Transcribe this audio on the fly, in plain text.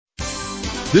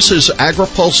This is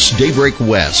AgriPulse Daybreak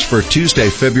West for Tuesday,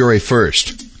 February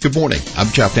 1st. Good morning. I'm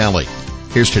Jeff Alley.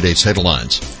 Here's today's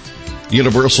headlines.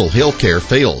 Universal Healthcare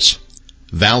fails.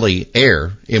 Valley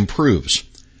Air improves.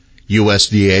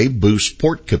 USDA boosts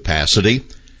port capacity.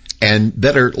 And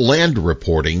better land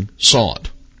reporting sought.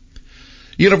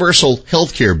 Universal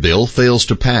Healthcare bill fails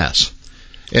to pass.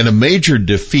 In a major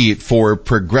defeat for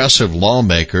progressive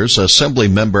lawmakers,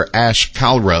 Assemblymember Ash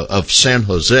Kalra of San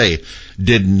Jose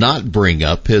did not bring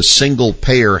up his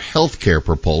single-payer health care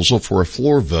proposal for a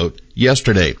floor vote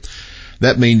yesterday.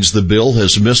 That means the bill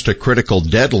has missed a critical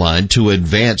deadline to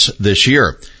advance this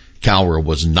year. Kalra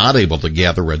was not able to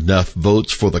gather enough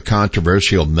votes for the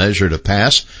controversial measure to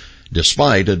pass,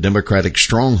 despite a Democratic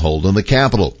stronghold in the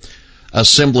Capitol.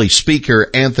 Assembly Speaker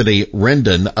Anthony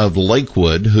Rendon of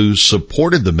Lakewood, who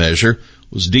supported the measure,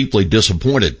 was deeply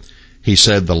disappointed. He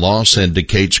said the loss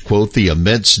indicates, quote, the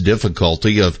immense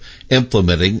difficulty of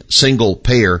implementing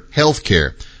single-payer health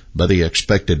care, but he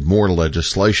expected more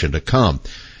legislation to come.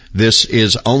 This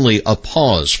is only a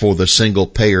pause for the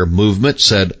single-payer movement,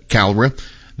 said Kalra.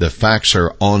 The facts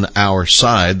are on our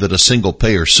side that a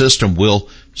single-payer system will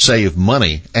save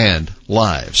money and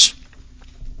lives.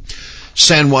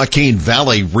 San Joaquin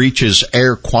Valley reaches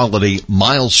air quality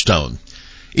milestone.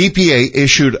 EPA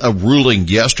issued a ruling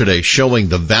yesterday showing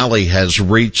the valley has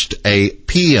reached a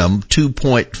PM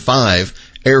 2.5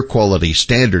 air quality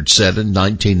standard set in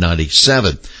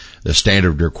 1997. The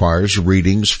standard requires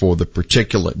readings for the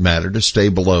particulate matter to stay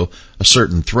below a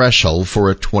certain threshold for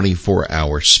a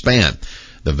 24-hour span.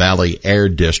 The Valley Air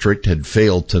District had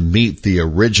failed to meet the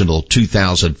original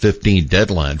 2015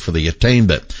 deadline for the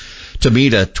attainment. To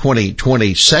meet a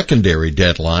 2020 secondary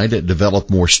deadline, it developed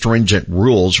more stringent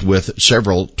rules with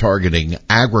several targeting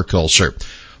agriculture.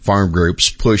 Farm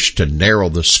groups pushed to narrow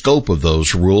the scope of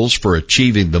those rules for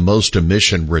achieving the most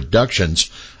emission reductions,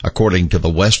 according to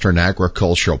the Western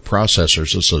Agricultural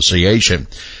Processors Association.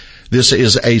 This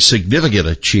is a significant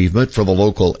achievement for the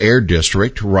local air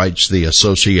district, writes the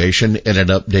association in an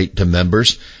update to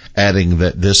members, adding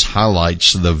that this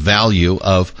highlights the value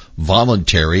of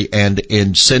voluntary and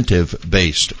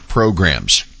incentive-based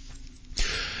programs.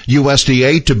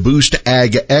 USDA to boost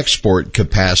ag export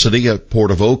capacity at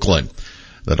Port of Oakland.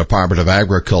 The Department of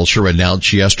Agriculture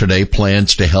announced yesterday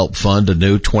plans to help fund a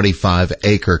new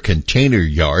 25-acre container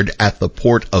yard at the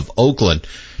Port of Oakland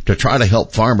to try to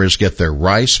help farmers get their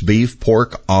rice, beef,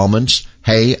 pork, almonds,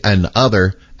 hay, and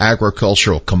other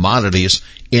agricultural commodities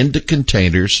into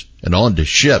containers and onto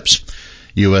ships.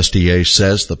 USDA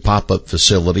says the pop-up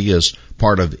facility is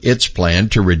part of its plan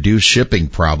to reduce shipping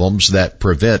problems that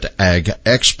prevent ag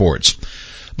exports.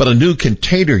 But a new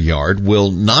container yard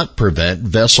will not prevent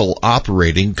vessel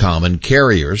operating common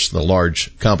carriers, the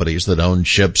large companies that own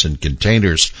ships and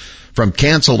containers, from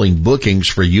canceling bookings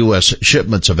for U.S.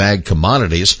 shipments of ag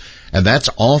commodities, and that's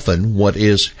often what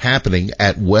is happening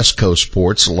at West Coast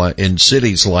ports in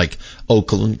cities like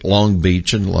Oakland, Long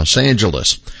Beach, and Los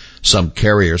Angeles. Some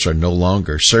carriers are no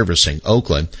longer servicing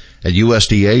Oakland, and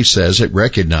USDA says it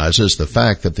recognizes the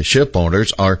fact that the ship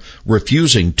owners are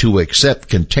refusing to accept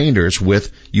containers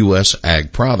with U.S.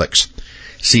 ag products.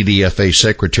 CDFA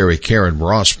Secretary Karen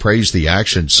Ross praised the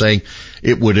action, saying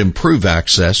it would improve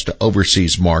access to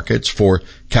overseas markets for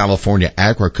California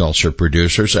agriculture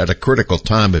producers at a critical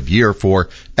time of year for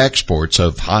exports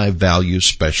of high-value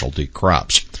specialty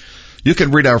crops. You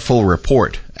can read our full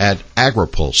report at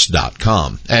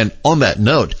agripulse.com. And on that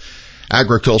note,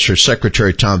 Agriculture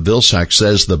Secretary Tom Vilsack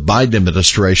says the Biden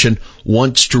administration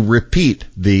wants to repeat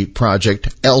the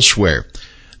project elsewhere.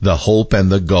 The hope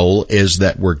and the goal is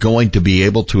that we're going to be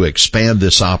able to expand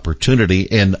this opportunity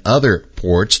in other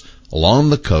ports along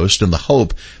the coast in the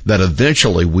hope that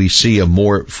eventually we see a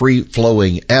more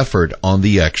free-flowing effort on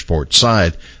the export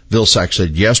side, Vilsack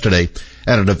said yesterday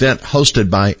at an event hosted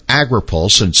by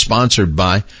AgriPulse and sponsored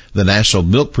by the National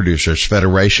Milk Producers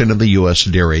Federation and the U.S.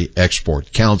 Dairy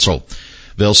Export Council.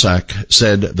 Vilsack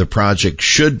said the project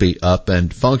should be up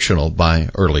and functional by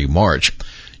early March.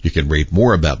 You can read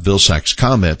more about Vilsack's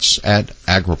comments at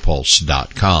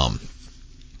agripulse.com.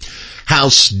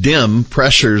 House Dem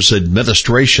pressures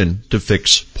administration to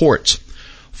fix ports.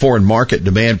 Foreign market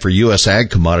demand for U.S. ag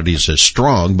commodities is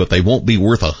strong, but they won't be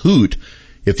worth a hoot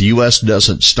if the U.S.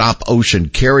 doesn't stop ocean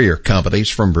carrier companies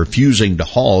from refusing to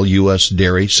haul U.S.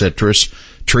 dairy, citrus,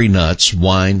 tree nuts,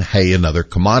 wine, hay, and other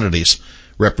commodities.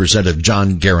 Representative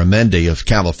John Garamendi of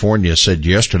California said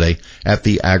yesterday at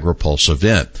the AgriPulse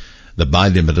event. The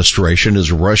Biden administration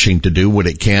is rushing to do what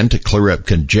it can to clear up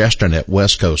congestion at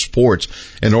West Coast ports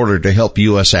in order to help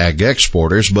U.S. ag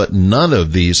exporters, but none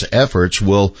of these efforts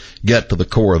will get to the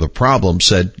core of the problem,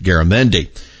 said Garamendi.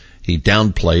 He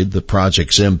downplayed the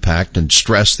project's impact and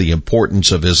stressed the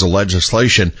importance of his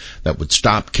legislation that would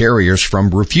stop carriers from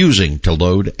refusing to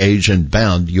load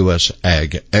Asian-bound U.S.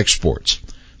 ag exports.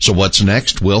 So what's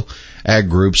next? Well, ag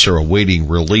groups are awaiting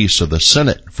release of the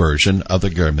Senate version of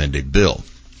the amended bill.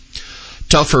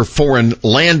 Tougher foreign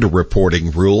land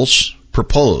reporting rules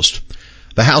proposed.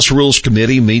 The House Rules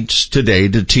Committee meets today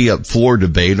to tee up floor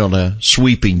debate on a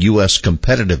sweeping U.S.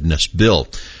 competitiveness bill.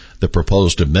 The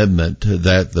proposed amendment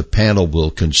that the panel will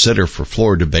consider for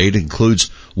floor debate includes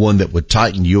one that would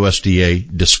tighten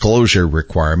USDA disclosure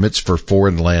requirements for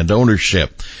foreign land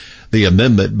ownership. The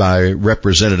amendment by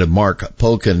Representative Mark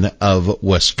Pocan of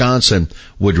Wisconsin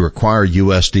would require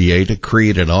USDA to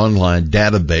create an online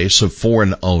database of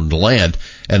foreign-owned land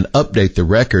and update the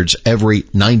records every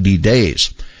 90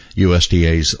 days.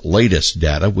 USDA's latest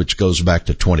data, which goes back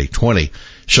to 2020,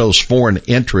 shows foreign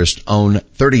interests own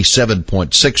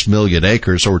 37.6 million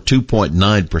acres, or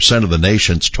 2.9% of the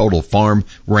nation's total farm,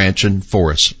 ranch, and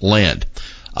forest land.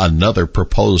 Another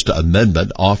proposed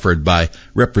amendment offered by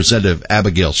Representative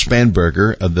Abigail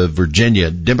Spanberger of the Virginia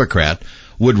Democrat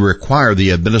would require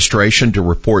the administration to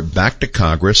report back to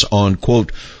Congress on,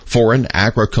 quote, foreign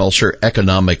agriculture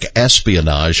economic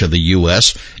espionage of the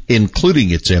U.S., including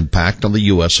its impact on the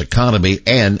U.S. economy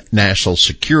and national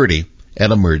security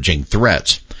and emerging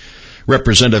threats.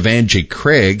 Representative Angie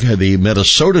Craig, the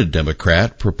Minnesota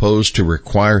Democrat, proposed to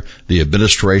require the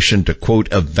administration to, quote,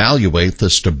 evaluate the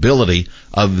stability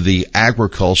of the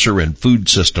agriculture and food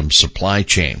system supply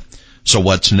chain. So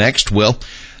what's next? Well,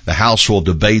 the House will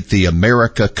debate the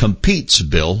America Competes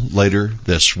bill later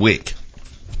this week.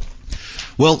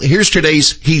 Well, here's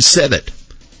today's He Said It.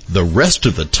 The rest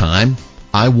of the time,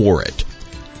 I wore it.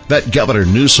 That Governor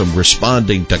Newsom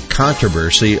responding to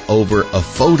controversy over a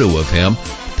photo of him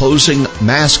posing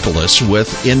maskless with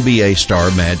NBA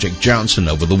star Magic Johnson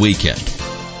over the weekend.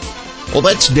 Well,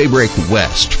 that's Daybreak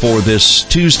West for this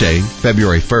Tuesday,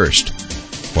 February 1st.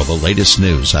 For the latest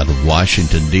news out of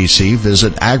Washington, D.C.,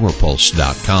 visit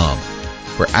agripulse.com.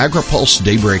 For AgriPulse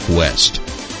Daybreak West,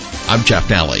 I'm Jeff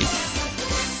Nally.